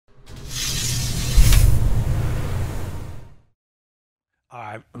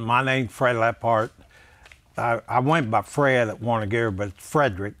My name's Fred Lephart. I went by Fred at Warner Gear, but it's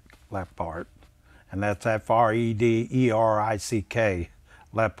Frederick Lephart, and that's F-R-E-D-E-R-I-C-K,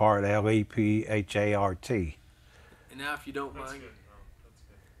 Lephart, L-E-P-H-A-R-T. And now, if you don't That's mind, good. Oh, that's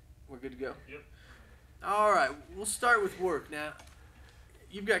good. we're good to go. Yep. All right, we'll start with work. Now,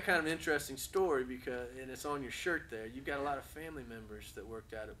 you've got kind of an interesting story and it's on your shirt there. You've got a lot of family members that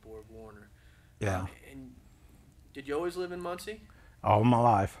worked out at BorgWarner. Yeah, And did you always live in Muncie? all my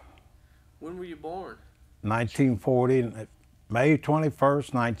life. When were you born? 1940, May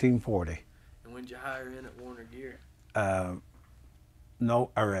 21st, 1940. And when did you hire in at Warner Gear?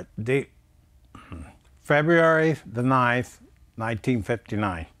 February the 9th,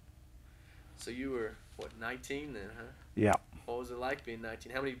 1959. So you were, what, 19 then, huh? Yeah. What was it like being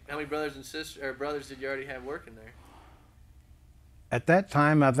 19? How many brothers and sisters, or brothers did you already have working there? At that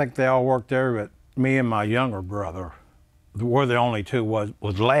time, I think they all worked there, but me and my younger brother were the only two was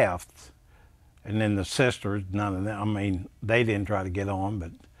left. And then the sisters, none of them, I mean, they didn't try to get on,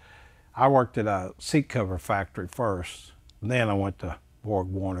 but I worked at a seat cover factory first. Then I went to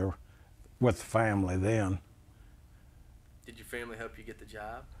BorgWarner with the family then. Did your family help you get the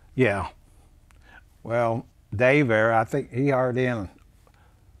job? Yeah. Well, Dave there, I think he hired in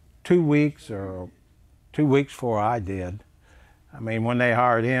 2 weeks before I did. I mean, when they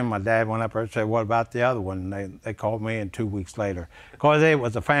hired him, my dad went up there and said, "What about the other one?" And they called me in 2 weeks later. Because it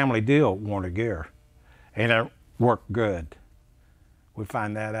was a family deal at Warner Gear, and it worked good. We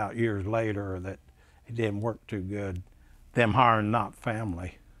find that out years later that it didn't work too good, them hiring not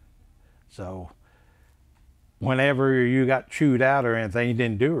family. So whenever you got chewed out or anything you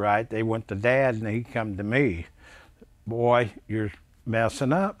didn't do right, they went to Dad and he'd come to me. "Boy, you're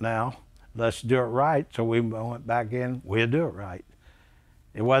messing up now. Let's do it right." So we went back in, we'll do it right.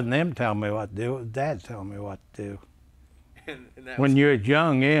 It wasn't them telling me what to do, it was Dad telling me what to do. And When you're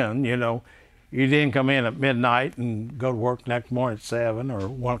young you know, you didn't come in at midnight and go to work next morning at 7 or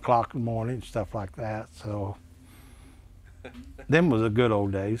 1 o'clock in the morning, stuff like that. So them was the good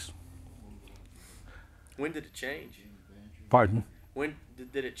old days. When did it change? Pardon? When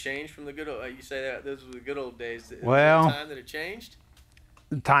did it change from the good old? You say that those were the good old days. Well, Was there a time that it changed?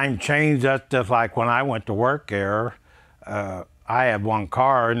 Time changed. That's just like when I went to work there. I had one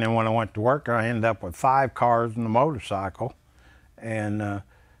car, and then when I went to work, I ended up with 5 cars and a motorcycle. And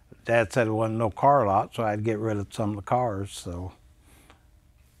Dad said there wasn't no car lot, so I had to get rid of some of the cars. So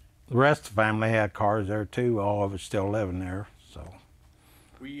the rest of the family had cars there too. All of us still living there. So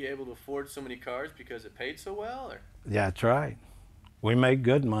Were you able to afford so many cars because it paid so well, or? yeah, that's right. We made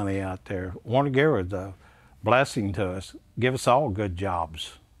good money out there. Warner Gear was a blessing to us. Give us all good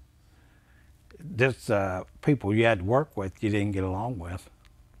jobs. Just people you had to work with, you didn't get along with.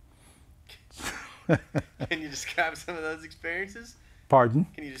 Can you describe some of those experiences? Pardon?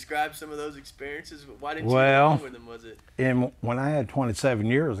 Can you describe some of those experiences? Why didn't you get Well, along with them? Was it? And when I had 27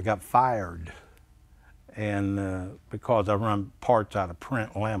 years, I got fired, and because I run parts out of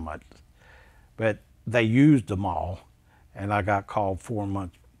print limit, but they used them all, and I got called 4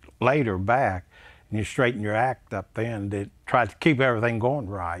 months later back, and you straighten your act up then to try to keep everything going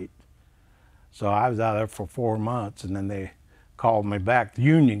right. So I was out there for 4 months, and then they called me back. The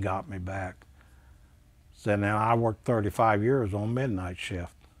union got me back. So then I worked 35 years on midnight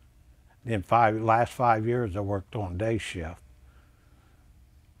shift. Then last 5 years I worked on day shift.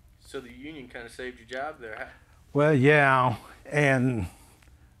 So the union kind of saved your job there. Well, yeah, and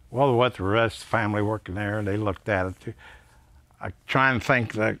well, what the rest of the family working there, they looked at it too. I try and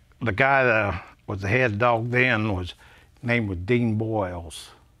think that the guy that was the head dog then was named was Dean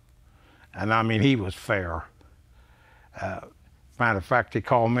Boyles, and I mean he was fair. Matter of fact, he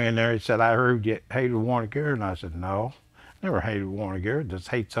called me in there. He said, "I heard you hated Warner Gear," and I said, "No, never hated Warner Gear. Just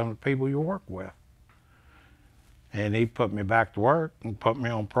hate some of the people you work with." And he put me back to work and put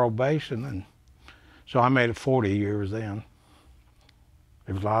me on probation, and so I made it 40 years then.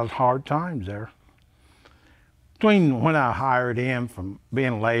 There was a lot of hard times there. Between when I hired him from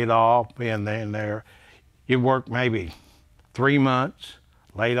being laid off, being in there, you work maybe 3 months,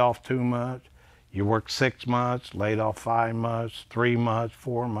 laid off 2 months. You work 6 months, laid off 5 months, 3 months,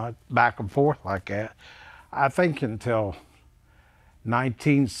 4 months, back and forth like that. I think until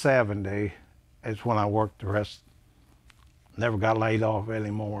 1970 is when I worked the rest. Never got laid off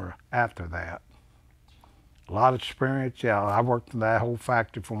anymore after that. A lot of experience, yeah. I worked in that whole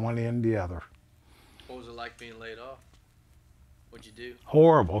factory from one end to the other. What was it like being laid off? What'd you do?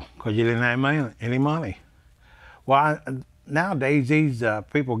 Horrible, because you didn't have any money. Well, nowadays, these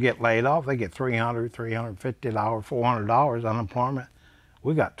people get laid off, they get $300, $350, $400 unemployment.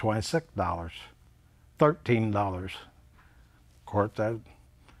 We got $26, $13. Of course, that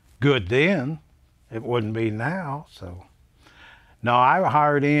good then. It wouldn't be now. So, no, I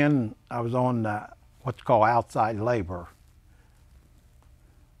hired in. I was on what's called outside labor.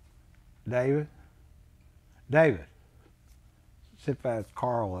 David, sit by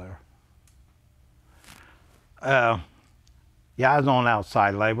Carl there. Yeah, I was on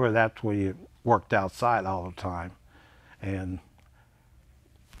outside labor. That's where you worked outside all the time, and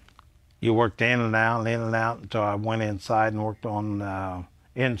you worked in and out until I went inside and worked on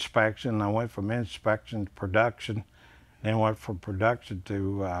inspection. I went from inspection to production, then went from production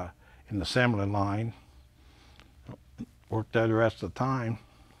to an assembly line. Worked there the rest of the time.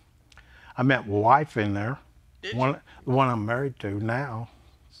 I met my wife in there, Did the one I'm married to now.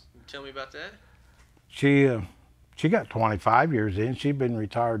 Tell me about that. She got 25 years in. She's been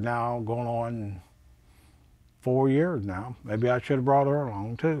retired now, going on 4 years now. Maybe I should have brought her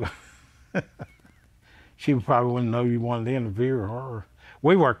along too. She probably wouldn't know you wanted to interview her.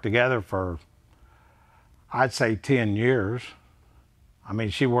 We worked together for, I'd say, 10 years. I mean,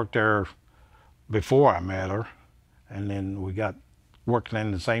 she worked there before I met her, and then we got working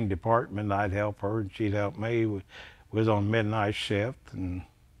in the same department. I'd help her, and she'd help me. We was on midnight shift, and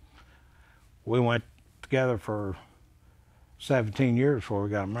we went together for 17 years before we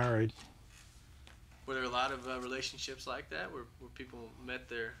got married. Were there a lot of relationships like that, where people met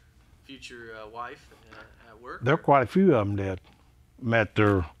their future wife at work? There are quite a few of them that met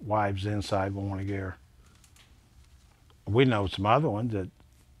their wives inside BorgWarner. We know some other ones that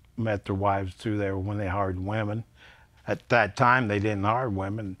met their wives through there when they hired women. At that time, they didn't hire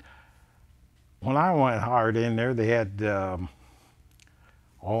women. When I went hired in there, they had, I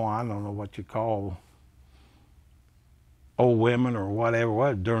don't know what you call old women or whatever it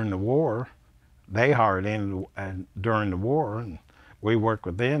was during the war. They hired in during the war, and we worked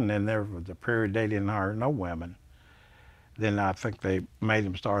with them. And then there was a period they didn't hire no women. Then I think they made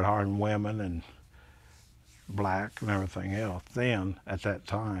them start hiring women and black and everything else then at that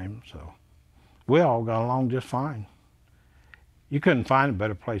time. So we all got along just fine. You couldn't find a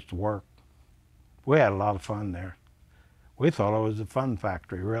better place to work. We had a lot of fun there. We thought it was a fun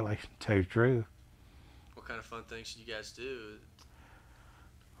factory, really, to tell you the truth. What kind of fun things did you guys do?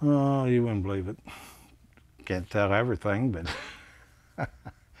 Oh, you wouldn't believe it. Can't tell everything, but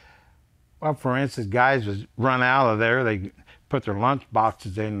well, for instance, guys would run out of there. They put their lunch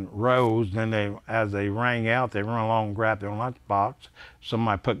boxes in rows, and then as they rang out, they run along and grab their lunch box.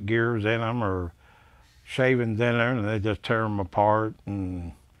 Somebody put gears in them or shavings in there, and they just tear them apart.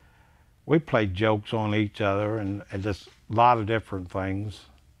 And we played jokes on each other and just a lot of different things.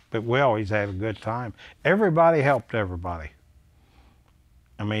 But we always had a good time. Everybody helped everybody.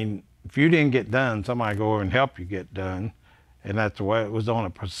 I mean, if you didn't get done, somebody go over and help you get done. And that's the way it was on a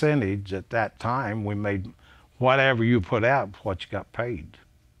percentage at that time. We made whatever you put out, what you got paid.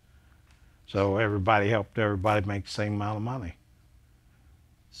 So everybody helped everybody make the same amount of money.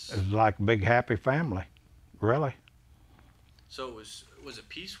 It was like a big happy family, really. So was it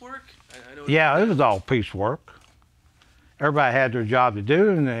piecework? I know. Yeah, it was all piecework. Everybody had their job to do,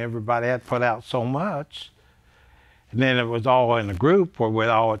 and everybody had to put out so much. And then it was all in a group where we'd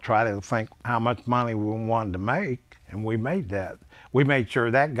all try to think how much money we wanted to make, and we made that. We made sure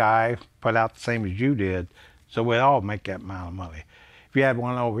that guy put out the same as you did, so we'd all make that amount of money. If you had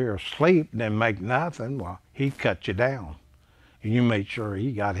one over here asleep and didn't make nothing, well, he'd cut you down. And you made sure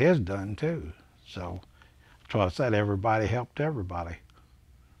he got his done too. So that's why I said everybody helped everybody.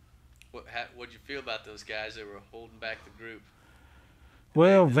 What'd you feel about those guys that were holding back the group?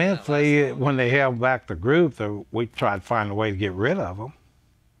 Well, eventually, when they held back the group, we tried to find a way to get rid of them.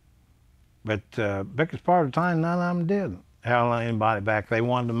 But biggest part of the time, none of them did held anybody back. They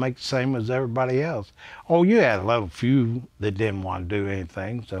wanted to make the same as everybody else. Oh, you had a little few that didn't want to do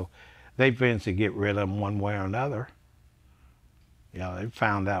anything, so they eventually get rid of them one way or another. You know, they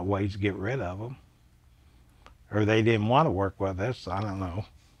found out ways to get rid of them. Or they didn't want to work with us, I don't know.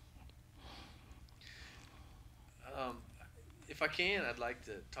 If I can, I'd like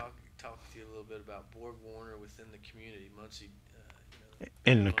to talk with you a little bit about BorgWarner within the community, Muncie.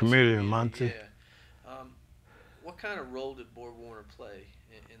 In the community of Muncie? Yeah. What kind of role did BorgWarner play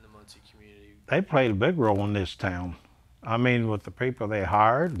in the Muncie community? They played a big role in this town. I mean, with the people they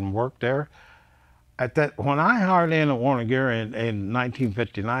hired and worked there. When I hired in at Warner Gear in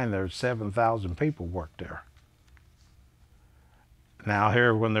 1959, there were 7,000 people worked there. Now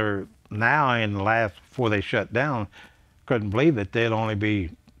here, when they're now in the last, before they shut down, couldn't believe it, there'd only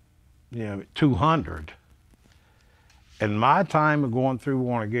be, 200. In my time of going through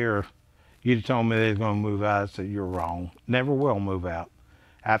Warner Gear, you'd told me they was going to move out. I said, you're wrong. Never will move out.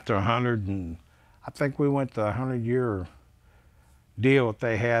 After 100, and I think we went to 100-year deal if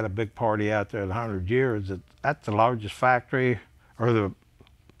they had a big party out there in 100 years. That's the largest factory, or the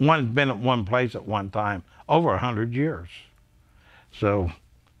one's been at one place at one time, over 100 years. So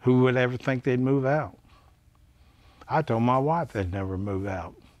who would ever think they'd move out? I told my wife they'd never move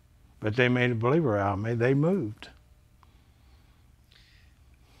out, but they made a believer out of me. They moved.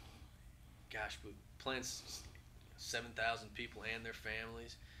 Gosh, but plants 7,000 people and their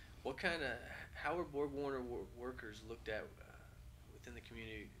families. How are BorgWarner workers looked at within the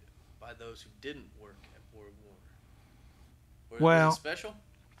community by those who didn't work at BorgWarner? Was it special?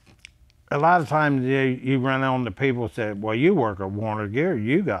 A lot of times you run on the people that say, well, you work at Warner Gear,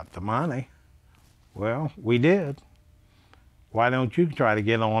 you got the money. Well, we did. Why don't you try to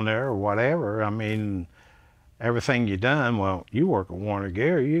get on there or whatever? I mean, everything you done, well, you work at Warner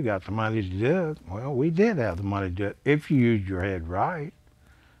Gear, you got the money to do it. Well, we did have the money to do it if you used your head right.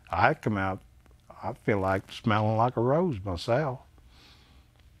 I come out, I feel like smelling like a rose myself.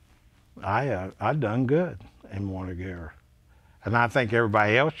 I done good in Warner Gear. And I think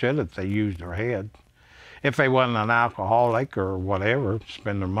everybody else should if they used their head. If they wasn't an alcoholic or whatever,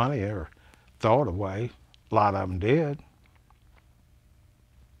 spend their money or throw it away. A lot of them did.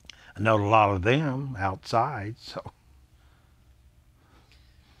 I know a lot of them outside, so.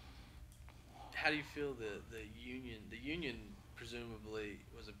 How do you feel the union presumably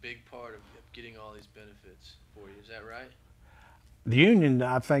was a big part of getting all these benefits for you, is that right? The union,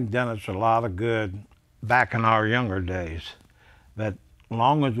 I think, done us a lot of good back in our younger days. But as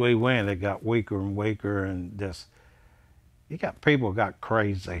long as we went, it got weaker and weaker, and just, you got people got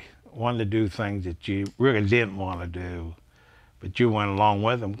crazy, wanted to do things that you really didn't want to do, but you went along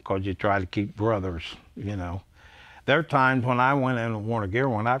with them because you tried to keep brothers, you know. There are times when I went in Warner Gear,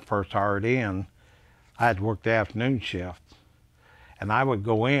 when I first hired in, I had to work the afternoon shift. And I would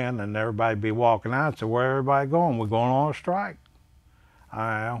go in and everybody'd be walking out and say, where everybody going? We're going on a strike.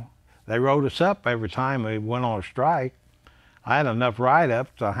 They wrote us up every time we went on a strike. I had enough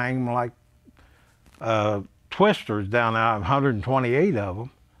write-ups to hang them like twisters down there, 128 of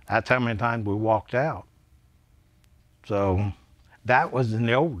them. That's how many times we walked out. So that was in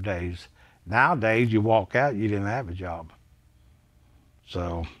the old days. Nowadays, you walk out, you didn't have a job.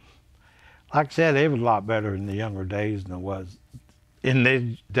 So, like I said, it was a lot better in the younger days than it was in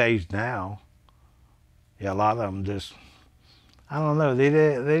the days now. Yeah, a lot of them just, I don't know, they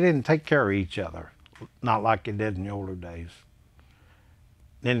didn't take care of each other, not like they did in the older days.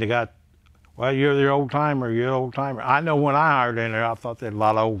 Then they got, well, you're the old timer, you're the old timer. I know when I hired in there, I thought there were a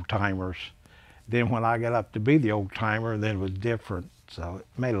lot of old timers. Then when I got up to be the old timer, then it was different. So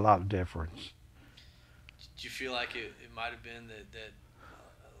it made a lot of difference. Did you feel like it might have been that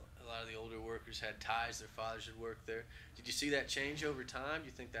a lot of the older workers had ties, their fathers had worked there? Did you see that change over time? Do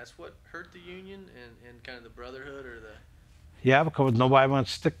you think that's what hurt the union and kind of the brotherhood or the... Yeah, because nobody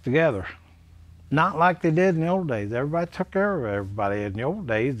wants to stick together. Not like they did in the old days. Everybody took care of everybody in the old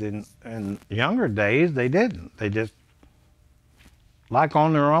days. In younger days, they didn't. They just, like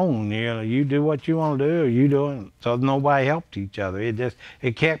on their own, you know, you do what you want to do, or you do it. So nobody helped each other.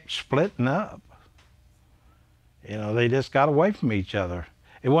 It kept splitting up. You know, they just got away from each other.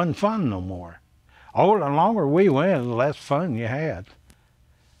 It wasn't fun no more. Oh, the longer we went, the less fun you had.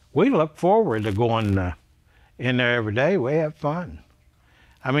 We looked forward to going in there every day. We had fun.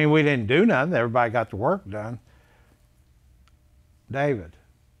 I mean, we didn't do nothing. Everybody got the work done. David,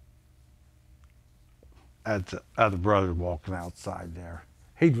 that's the other brother walking outside there.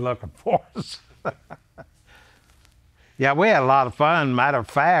 He's looking for us. Yeah, we had a lot of fun. Matter of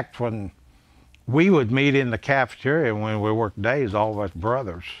fact, when we would meet in the cafeteria when we worked days, all of us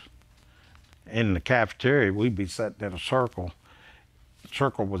brothers, in the cafeteria, we'd be sitting in a circle. The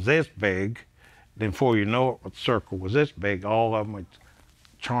circle was this big. Then before you know it, the circle was this big. All of them would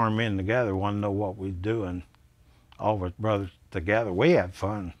charm in together, want to know what we're doing. All of us brothers together. We had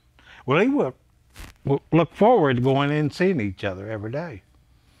fun. Well, he would look forward to going in and seeing each other every day.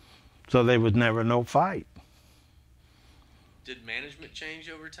 So there was never no fight. Did management change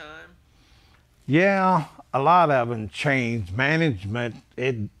over time? Yeah, a lot of them changed. Management,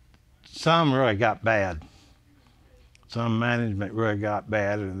 some really got bad. Some management really got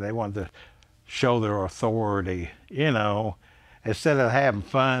bad, and they wanted to show their authority. You know, instead of having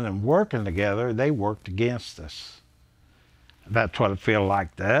fun and working together, they worked against us. That's what it felt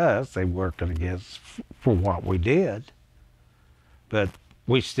like to us. They worked against for what we did. But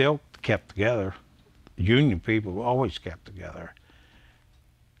we still kept together. Union people always kept together.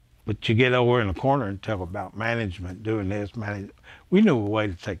 But you get over in the corner and talk about management doing this, we knew a way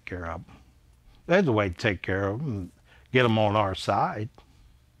to take care of them. There's a way to take care of them and get them on our side.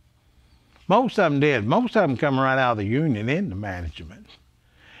 Most of them did. Most of them come right out of the union into management.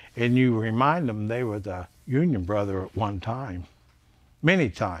 And you remind them they was a union brother at one time, many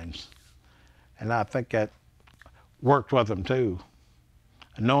times. And I think that worked with them too,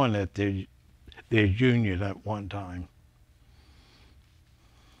 knowing that there's union at one time.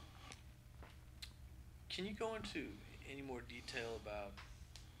 Can you go into any more detail about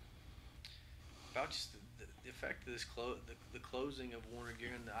just the effect of this the closing of Warner Gear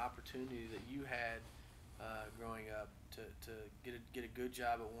and the opportunity that you had growing up to get a good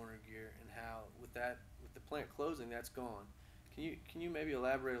job at Warner Gear, and how with the plant closing that's gone. Can you maybe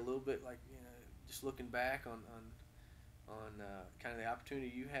elaborate a little bit, like, you know, just looking back on kind of the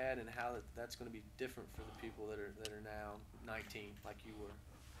opportunity you had, and how that's going to be different for the people that are now 19 like you were?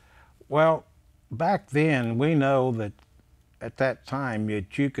 Well, back then we know that at that time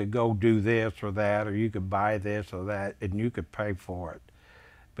that you could go do this or that, or you could buy this or that, and you could pay for it.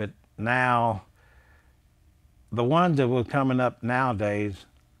 But now, the ones that were coming up nowadays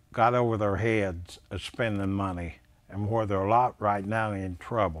got over their heads of spending money, and where they're a lot right now in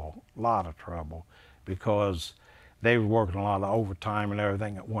trouble, a lot of trouble, because they were working a lot of overtime and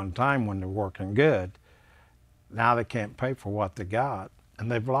everything at one time when they're working good. Now they can't pay for what they got,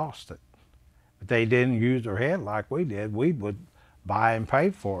 and they've lost it. But they didn't use their head like we did. We would buy and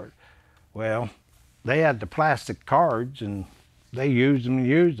pay for it. Well, they had the plastic cards, and they used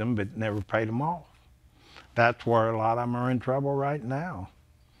them, but never paid them off. That's where a lot of them are in trouble right now.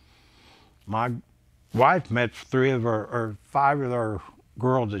 My wife met 5 of their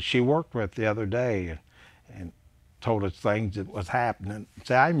girls that she worked with the other day, and told us things that was happening.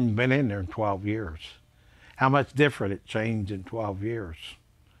 See, I haven't been in there in 12 years. How much different it changed in 12 years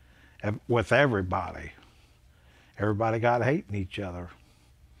with everybody. Everybody got hating each other.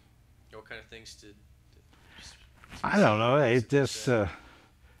 What kind of things did? I don't know. It's just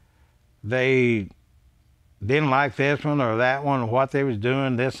they didn't like this one or that one, or what they was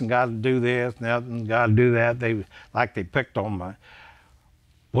doing. This and got to do this, nothing got to do that. They picked on my.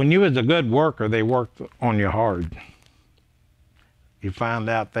 When you was a good worker, they worked on you hard. You found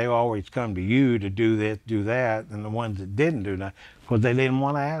out they always come to you to do this, do that, and the ones that didn't do that, because they didn't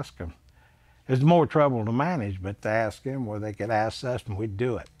want to ask them. It's more trouble to management to ask them, where they could ask us and we'd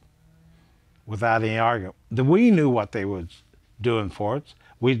do it without any argument. We knew what they was doing for us.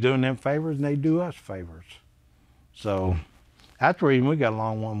 We was doing them favors, and they do us favors. So that's the reason we got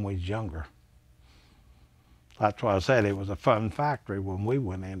along when we was younger. That's why I said it was a fun factory when we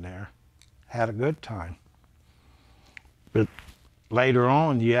went in there. Had a good time. But later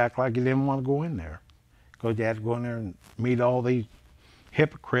on, you act like you didn't want to go in there, because you had to go in there and meet all these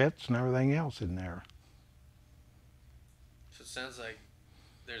hypocrites and everything else in there. So it sounds like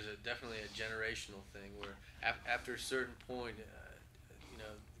there's definitely a generational thing where after a certain point, you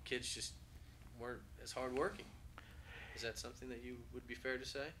know, the kids just weren't as hardworking. Is that something that you would be fair to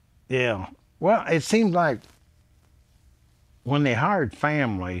say? Yeah. Well, it seemed like when they hired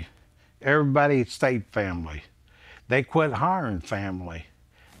family, everybody stayed family. They quit hiring family.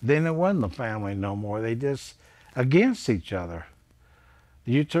 Then it wasn't a family no more. They just against each other.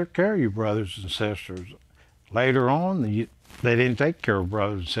 You took care of your brothers and sisters. Later on, they didn't take care of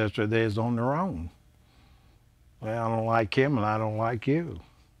brothers and sisters. They was on their own. Well, I don't like him and I don't like you.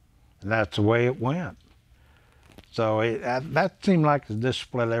 And that's the way it went. So that seemed like it just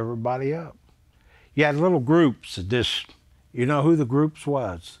split everybody up. You had little groups that just, you know who the groups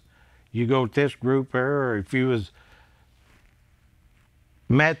was. You go with this group here, or if you was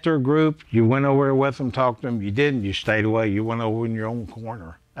met their group, you went over there with them, talked to them. You didn't, you stayed away. You went over in your own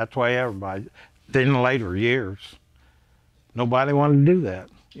corner. That's why everybody, in the later years, nobody wanted to do that.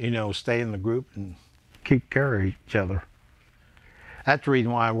 You know, stay in the group and keep care of each other. That's the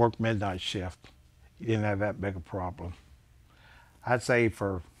reason why I worked midnight shift. You didn't have that big a problem. I'd say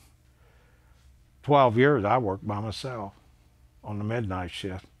for 12 years, I worked by myself on the midnight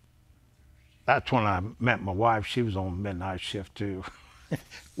shift. That's when I met my wife. She was on midnight shift too.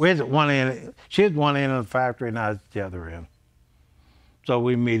 We was at one end. She was one end of the factory, and I was at the other end. So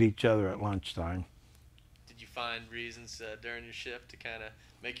we meet each other at lunchtime. Did you find reasons during your shift to kind of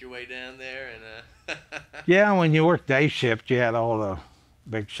make your way down there? And Yeah, when you worked day shift, you had all the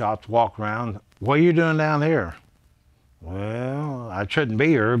big shots walk around. What are you doing down here? Well, I shouldn't be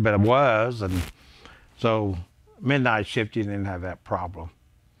here, but I was, and so midnight shift, you didn't have that problem,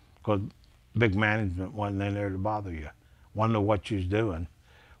 because big management wasn't in there to bother you. Wanted to know what you was doing.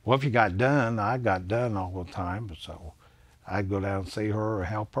 Well, if you got done, I got done all the time, so I'd go down and see her or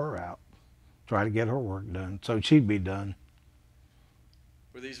help her out, try to get her work done, so she'd be done.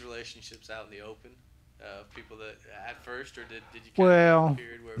 Were these relationships out in the open people that at first, or did you kind of Well, have a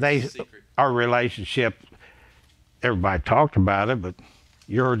period where it was a secret? our relationship, everybody talked about it, but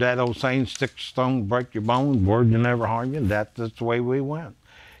you heard that old saying, stick to stone, break your bones, word will never harm you. That's the way we went.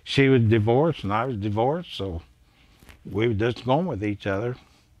 She was divorced and I was divorced, so we were just going with each other.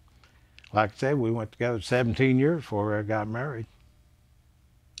 Like I said, we went together 17 years before we got married.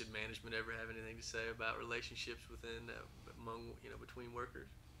 Did management ever have anything to say about relationships within among between workers?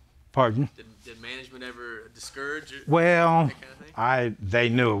 Pardon? Did management ever discourage Well, that kind of thing? they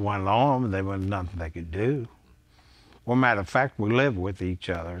knew it went on, there wasn't nothing they could do. Well, matter of fact, we lived with each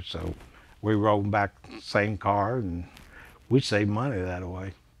other, so we rode back the same car, and we saved money that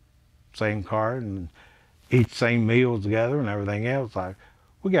way. Same car, and eat same meals together and everything else.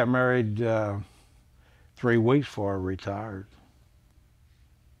 We got married 3 weeks before I retired.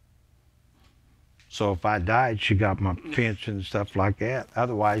 So if I died, she got my pension and stuff like that.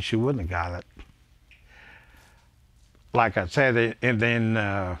 Otherwise, she wouldn't have got it. Like I said, and then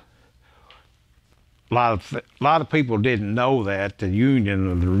a lot of people didn't know that the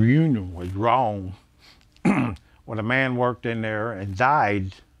union was wrong. When a man worked in there and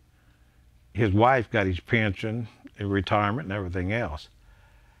died, his wife got his pension and retirement and everything else.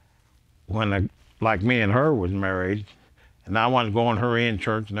 When like me and her was married, and I wanted to go on her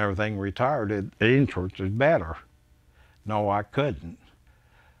insurance and everything, retired, the insurance was better. No, I couldn't.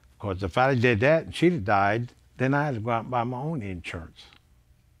 Because if I did that and she'd have died, then I had to go out and buy my own insurance.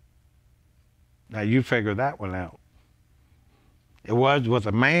 Now you figure that one out. It was with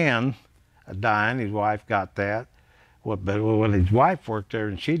a man dying, his wife got that. But when his wife worked there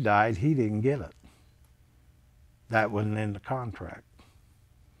and she died, he didn't get it. That wasn't in the contract.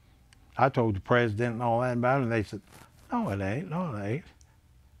 I told the president and all that about it, and they said, no, it ain't, no, it ain't.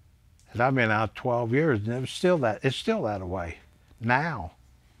 And I've been out 12 years, and it's still that way now.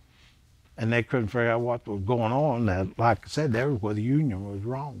 And they couldn't figure out what was going on. That, like I said, there was where the union was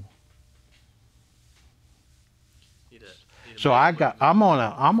wrong. So I'm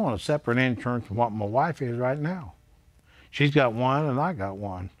on a separate insurance from what my wife is right now. She's got one and I got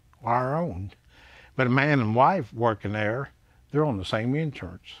one, our own. But a man and wife working there, they're on the same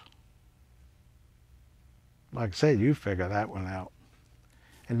insurance. Like I said, you figure that one out.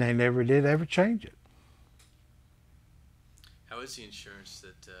 And they never did ever change it. How is the insurance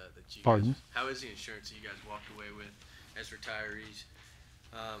that you Pardon? guys, how is the insurance that you guys walked away with as retirees?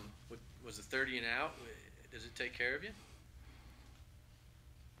 Was it 30 and out? Does it take care of you?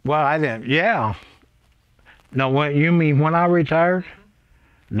 Well, I didn't, yeah. No, what you mean when I retired?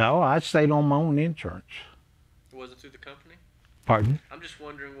 Mm-hmm. No, I stayed on my own insurance. It wasn't through the company? Pardon? I'm just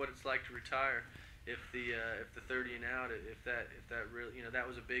wondering what it's like to retire if the 30 and out, if that really, that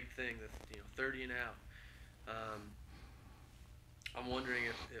was a big thing, that 30 and out. I'm wondering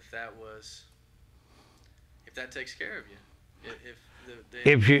if that takes care of you.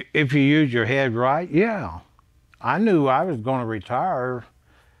 If you use your head right, yeah. I knew I was going to retire.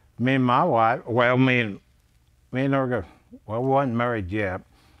 Me and my wife, well, me and her, well, we wasn't married yet,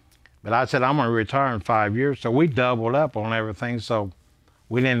 but I said I'm going to retire in 5 years, so we doubled up on everything, so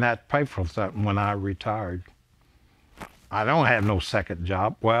we didn't have to pay for something when I retired. I don't have no second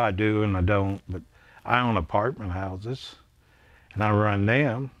job. Well, I do and I don't, but I own apartment houses, and I run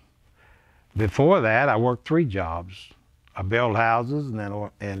them. Before that, I worked 3 jobs. I built houses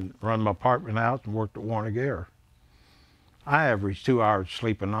and run my apartment house and worked at Warner Gear. I averaged 2 hours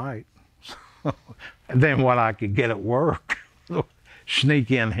sleep a night. And then what I could get at work,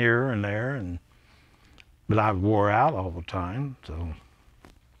 sneak in here and there, but I wore out all the time, so.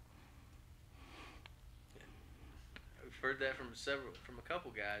 We've heard that from a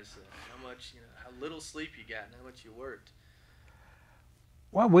couple guys, how much, how little sleep you got and how much you worked.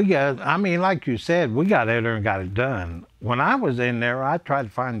 Well, like you said, we got in there and got it done. When I was in there, I tried to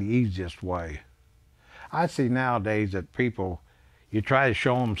find the easiest way. I see nowadays that people, you try to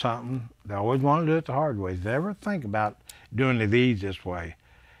show them something, they always want to do it the hard way. They never think about doing it the easiest way.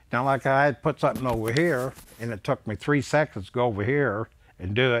 Now, like I had put something over here, and it took me 3 seconds to go over here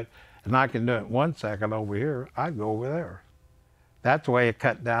and do it, and I can do it 1 second over here, I'd go over there. That's the way it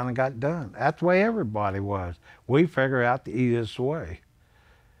cut down and got done. That's the way everybody was. We figured out the easiest way.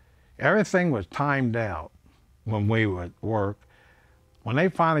 Everything was timed out when we would work. When they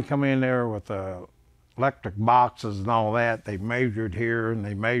finally come in there with electric boxes and all that, they measured here and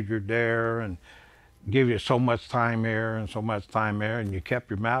they measured there and give you so much time here and so much time there, and you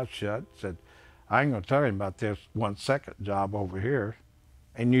kept your mouth shut, said, I ain't gonna tell you about this 1 second job over here,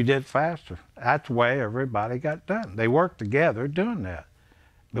 and you did faster. That's the way everybody got done. They worked together doing that,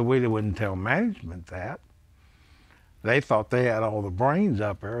 but we wouldn't tell management that. They thought they had all the brains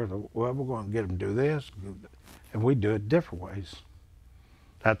up there. So, well, we're going to get them to do this, and we do it different ways.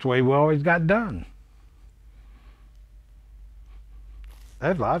 That's the way we always got done.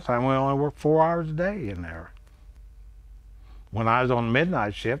 There's a lot of time we only worked 4 hours a day in there. When I was on the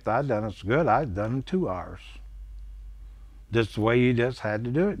midnight shift, I'd done it so good, I'd done it in 2 hours. Just the way you just had to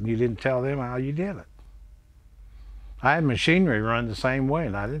do it, and you didn't tell them how you did it. I had machinery run the same way,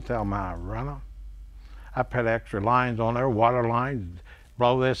 and I didn't tell them how to run them. I put extra lines on there, water lines,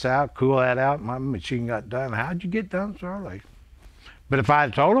 blow this out, cool that out, my machine got done. How'd you get done so early? But if I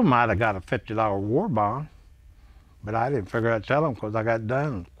had told them, I'd have got a $50 war bond. But I didn't figure out to tell them because I got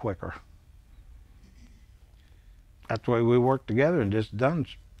done quicker. That's the way we worked together and just done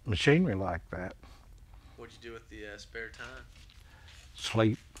machinery like that. What'd you do with the spare time?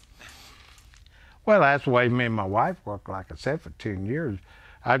 Sleep. Well, that's the way me and my wife worked, like I said, for 10 years.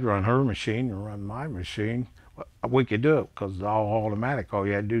 I'd run her machine and run my machine. We could do it because it's all automatic. All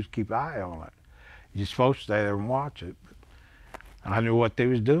you had to do is keep an eye on it. You're supposed to stay there and watch it. But I knew what they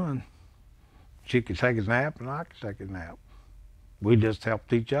was doing. She could take a nap and I could take a nap. We just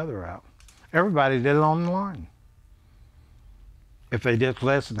helped each other out. Everybody did it on the line. If they just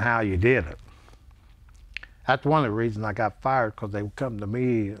listened how you did it. That's one of the reasons I got fired, because they would come to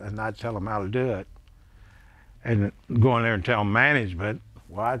me and I'd tell them how to do it. And go in there and tell management,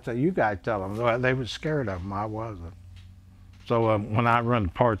 well, I'd say, you guys tell them. Well, they were scared of them, I wasn't. So when I run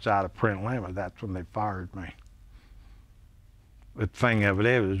parts out of print limit, that's when they fired me. The thing of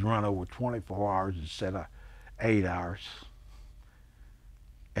it was run over 24 hours instead of 8 hours.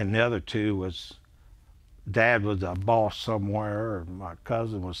 And the other two was, Dad was a boss somewhere, and my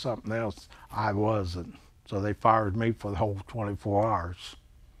cousin was something else. I wasn't. So they fired me for the whole 24 hours.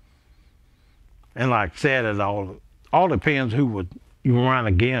 And like I said, it all depends who would you run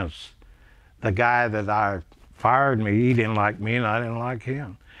against. The guy that I fired me, he didn't like me and I didn't like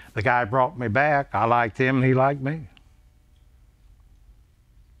him. The guy brought me back, I liked him and he liked me.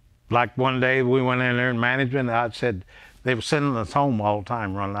 Like one day we went in there in management, and I said, they were sending us home all the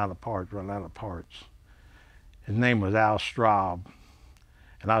time, running out of parts. His name was Al Straub.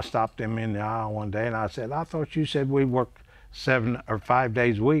 And I stopped him in the aisle one day and I said, I thought you said we worked 7 or 5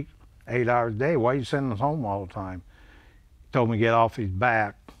 days a week, 8 hours a day. Why are you sending us home all the time? He told me to get off his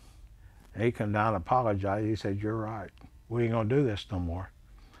back. And he come down and apologized. He said, you're right. We ain't gonna do this no more.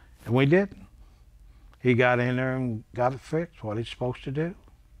 And we didn't. He got in there and got it fixed, what he's supposed to do.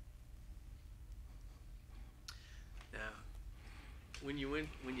 When you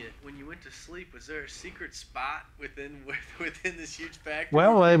went to sleep, was there a secret spot within this huge factory?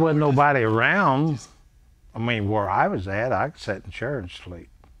 Well, there wasn't nobody around. I mean, where I was at, I could sit in the chair and sleep.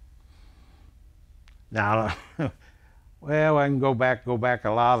 Now, well, I can go back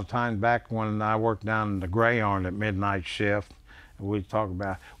a lot of times back when I worked down in the gray yarn at midnight shift. We talk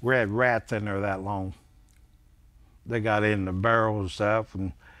about, we had rats in there that long. They got in the barrels and stuff,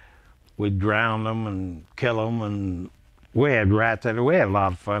 and we'd drown them and kill them, and we had rats in there. We had a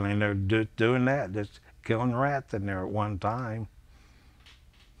lot of fun in there doing that, just killing rats in there at one time.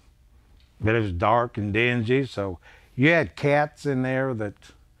 But it was dark and dingy, so you had cats in there that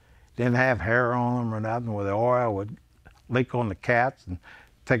didn't have hair on them or nothing, where the oil would leak on the cats and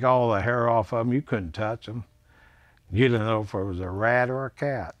take all the hair off of them. You couldn't touch them. You didn't know if it was a rat or a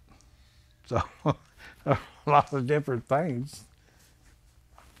cat. So a lot of different things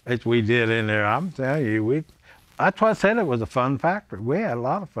that we did in there. I'm telling you, that's why I said it was a fun factory. We had a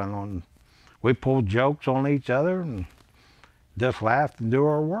lot of fun on. We pulled jokes on each other and just laughed and do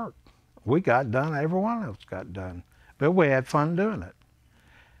our work. We got done. Every one of us got done, but we had fun doing it.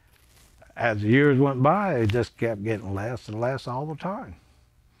 As the years went by, it just kept getting less and less all the time.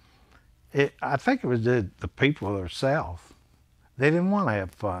 I think it was the people themselves. They didn't want to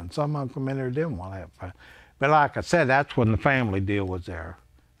have fun. Some of them come in there didn't want to have fun. But like I said, that's when the family deal was there.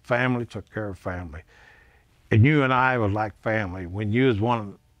 Family took care of family. And you and I was like family. When you was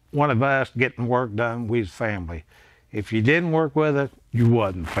one of us getting work done, we was family. If you didn't work with us, you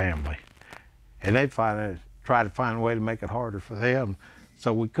wasn't family. And they'd try to find a way to make it harder for them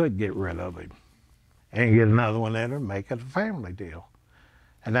so we could get rid of him and get another one in there and make it a family deal.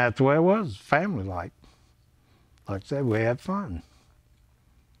 And that's the way it was, family-like. Like I said, we had fun.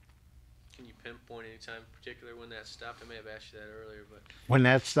 Can you pinpoint any time in particular when that stopped? I may have asked you that earlier, but... When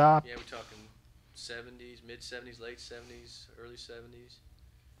that stopped? Yeah, we're talking 70s, mid-70s, late 70s, early 70s.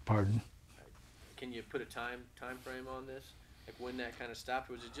 Pardon? Can you put a time frame on this? Like when that kind of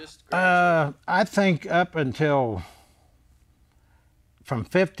stopped? Was it just gradual? I think up until from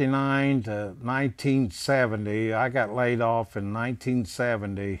 59 to 1970, I got laid off in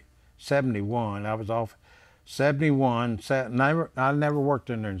 1970, 71. I was off 71, I never worked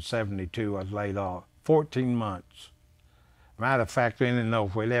in there in 72. I was laid off. 14 months. Matter of fact, we didn't know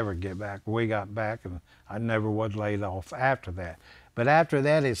if we'd ever get back. We got back, and I never was laid off after that. But after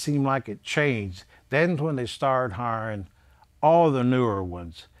that, it seemed like it changed. Then when they started hiring all the newer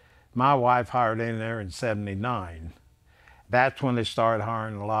ones. My wife hired in there in 79. That's when they started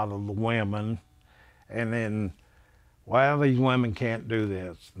hiring a lot of the women. And then, well, these women can't do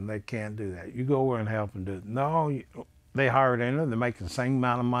this, and they can't do that. You go over and help them do it. No, they hired in there. They're making the same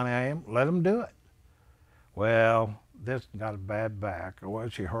amount of money I am. Let them do it. Well, this got a bad back, or well,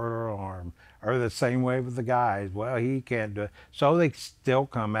 she hurt her arm, or the same way with the guys. Well, he can't do it. So they still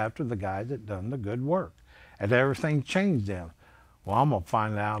come after the guys that done the good work. And everything changed then. Well, I'm going to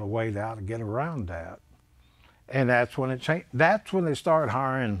find out a way to get around that. And that's when it changed. That's when they started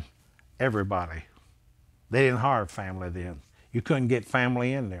hiring everybody. They didn't hire family then. You couldn't get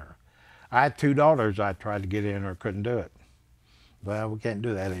family in there. I had 2 daughters I tried to get in there, couldn't do it. Well, we can't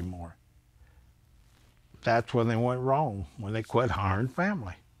do that anymore. That's when they went wrong, when they quit hiring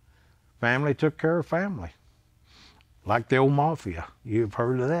family. Family took care of family. Like the old mafia. You've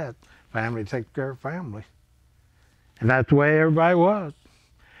heard of that. Family takes care of family. And that's the way everybody was.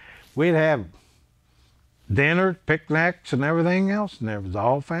 We'd have dinners, picnics, and everything else, and it was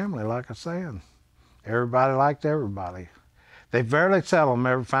all family, like I said. Everybody liked everybody. They very seldom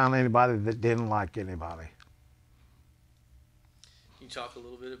ever found anybody that didn't like anybody. Can you talk a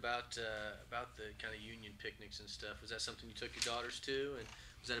little bit about the kind of union picnics and stuff? Was that something you took your daughters to, and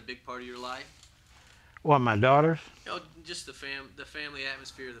was that a big part of your life? What, my daughters? You know, just the family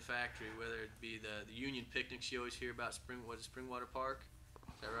atmosphere of the factory, whether it be the union picnics you always hear about, Springwater Park,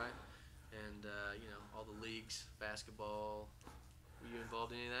 is that right? And you know, all the leagues, basketball. Were you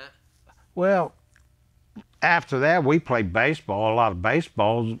involved in any of that? Well, after that, we played baseball, a lot of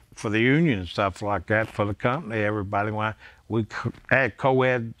baseballs for the union and stuff like that for the company. Everybody went. We had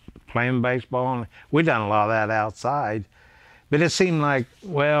co-ed playing baseball, and we done a lot of that outside. But it seemed like,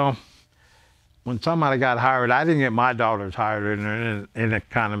 well, when somebody got hired, I didn't get my daughters hired in there, and it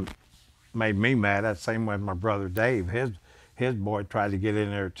kind of made me mad. That's the same with my brother Dave. His boy tried to get in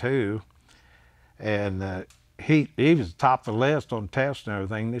there too, and he was top of the list on tests and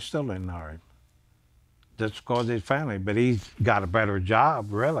everything. They still didn't hire him. Just because of his family, but he's got a better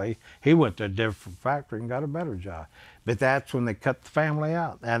job, really. He went to a different factory and got a better job. But that's when they cut the family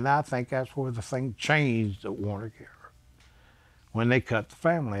out. And I think that's where the thing changed at Warner Gear. When they cut the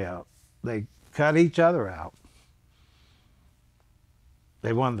family out. They cut each other out.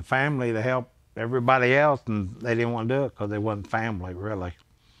 They wanted the family to help everybody else, and they didn't want to do it because they wasn't family, really.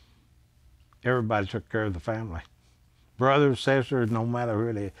 Everybody took care of the family. Brothers, sisters, no matter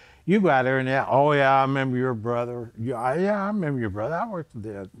who they. You go out there and oh yeah, I remember your brother. Yeah, I remember your brother. I worked with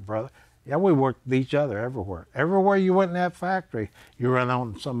that brother. Yeah, we worked with each other everywhere. Everywhere you went in that factory, you run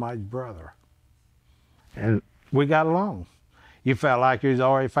on somebody's brother. And we got along. You felt like you was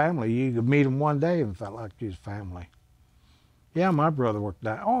already family. You could meet them one day and felt like you was family. Yeah, my brother worked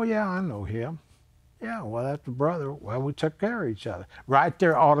that. Oh yeah, I know him. Yeah, well, that's the brother. Well, we took care of each other. Right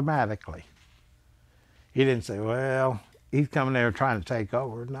there automatically. He didn't say, well, he's coming there trying to take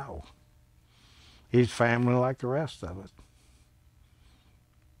over. No. He's family like the rest of us.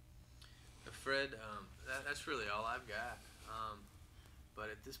 Fred, that's really all I've got. But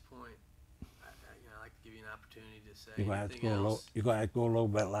at this point, I'd like to give you an opportunity to say anything else. You're going to have to go a little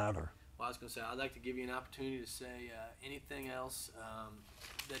bit louder. Well, I was going to say, I'd like to give you an opportunity to say anything else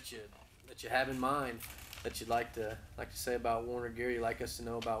that you have in mind that you'd like to say about Warner Gear. You'd like us to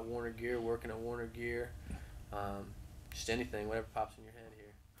know about Warner Gear, working at Warner Gear. Just anything, whatever pops in your head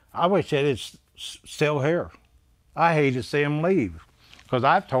here. I wish that it's still here. I hate to see them leave. Because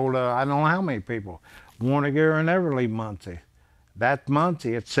I've told I don't know how many people, Warner Gear will never leave Muncie. That's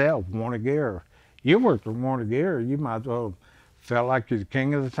Muncie itself, Warner Gear. You worked at Warner Gear, you might as well felt like you're the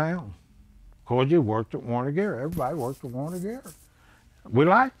king of the town. Because you worked at Warner Gear. Everybody worked at Warner Gear. We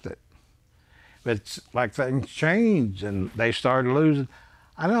liked it. But it's like things changed and they started losing.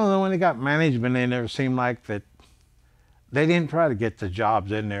 I don't know, when they got management in there, it seemed like that they didn't try to get the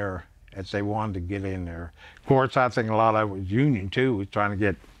jobs in there as they wanted to get in there. Of course, I think a lot of it was union too, was trying to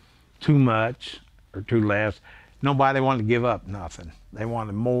get too much or too less. Nobody wanted to give up nothing. They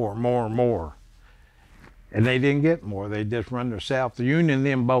wanted more, more, more. And they didn't get more. They just run themselves. The union and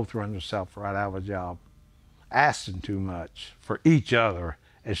them both run themselves right out of a job, asking too much for each other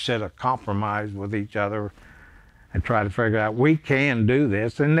instead of compromise with each other and try to figure out, we can do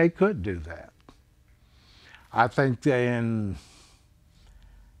this, and they could do that. I think a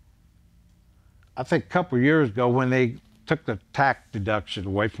couple of years ago when they took the tax deduction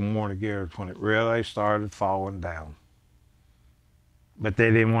away from Warner Gears when it really started falling down. But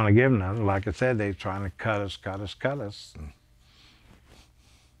they didn't want to give nothing. Like I said, they were trying to cut us.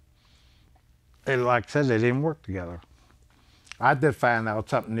 And like I said, they didn't work together. I did find out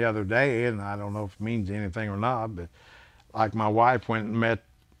something the other day, and I don't know if it means anything or not, but like my wife went and met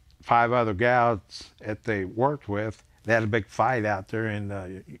 5 other gals that they worked with. They had a big fight out there in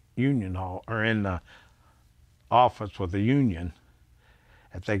the union hall, or in the office with the union.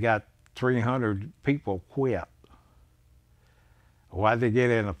 That they got 300 people quit. Why'd they get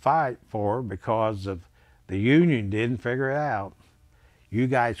in a fight for? Because of the union didn't figure it out. You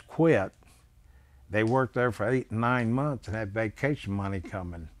guys quit. They worked there for 8 and 9 months and had vacation money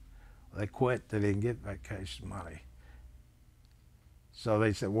coming. They quit, they didn't get vacation money. So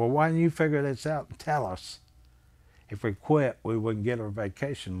they said, well, why didn't you figure this out and tell us? If we quit, we wouldn't get our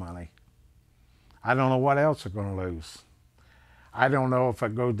vacation money. I don't know what else they're going to lose. I don't know if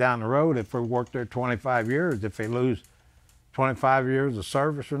it goes down the road, if we work there 25 years, if they lose 25 years of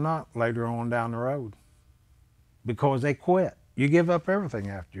service or not later on down the road. Because they quit. You give up everything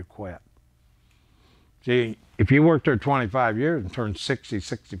after you quit. See, if you work there 25 years and turn 60,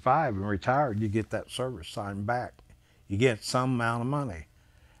 65 and retired, you get that service time back. You get some amount of money.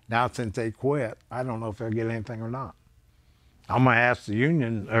 Now, since they quit, I don't know if they'll get anything or not. I'm going to ask the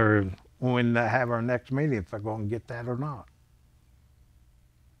union, or when they have our next meeting, if they're going to get that or not.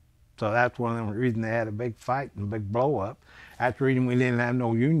 So that's one of the reasons they had a big fight and a big blow up. That's the reason we didn't have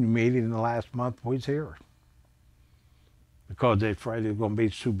no union meeting in the last month we was here. Because they're afraid there's going to be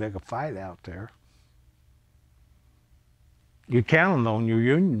too big a fight out there. You're counting on your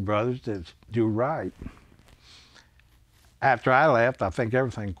union brothers to do right. After I left, I think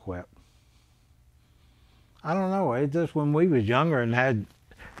everything quit. I don't know. It's just when we was younger and had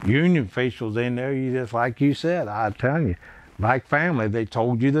union officials in there, you just, like you said, I'm telling you, like family, they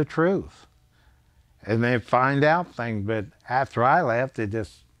told you the truth. And they find out things. But after I left, it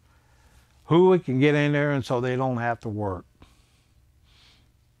just, who we can get in there and so they don't have to work.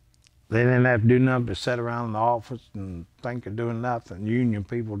 They didn't have to do nothing but sit around in the office and think of doing nothing. Union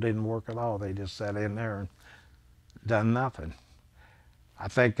people didn't work at all. They just sat in there and done nothing. I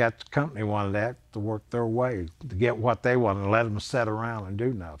think that the company wanted that to work their way, to get what they wanted, and let them sit around and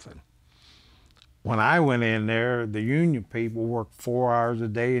do nothing. When I went in there, the union people worked 4 hours a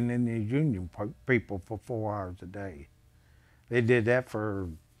day, and then the union people for 4 hours a day. They did that for,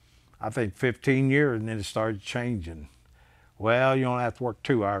 I think, 15 years, and then it started changing. Well, you don't have to work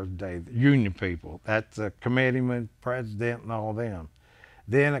 2 hours a day. The union people, that's the committeeman, president, and all them.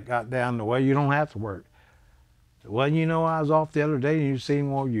 Then it got down to, well, you don't have to work. Well, you know, I was off the other day and you seen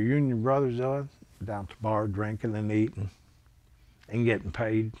one of your union brothers down at the bar drinking and eating and getting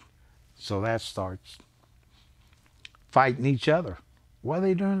paid. So that starts fighting each other. What are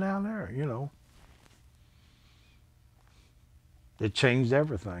they doing down there, you know? It changed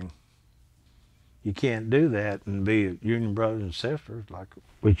everything. You can't do that and be union brothers and sisters like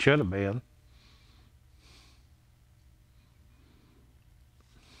we should have been.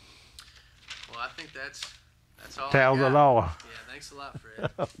 Well, I think that's all. Tells I got. it all. Yeah, thanks a lot, Fred.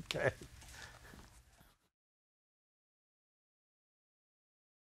 Okay.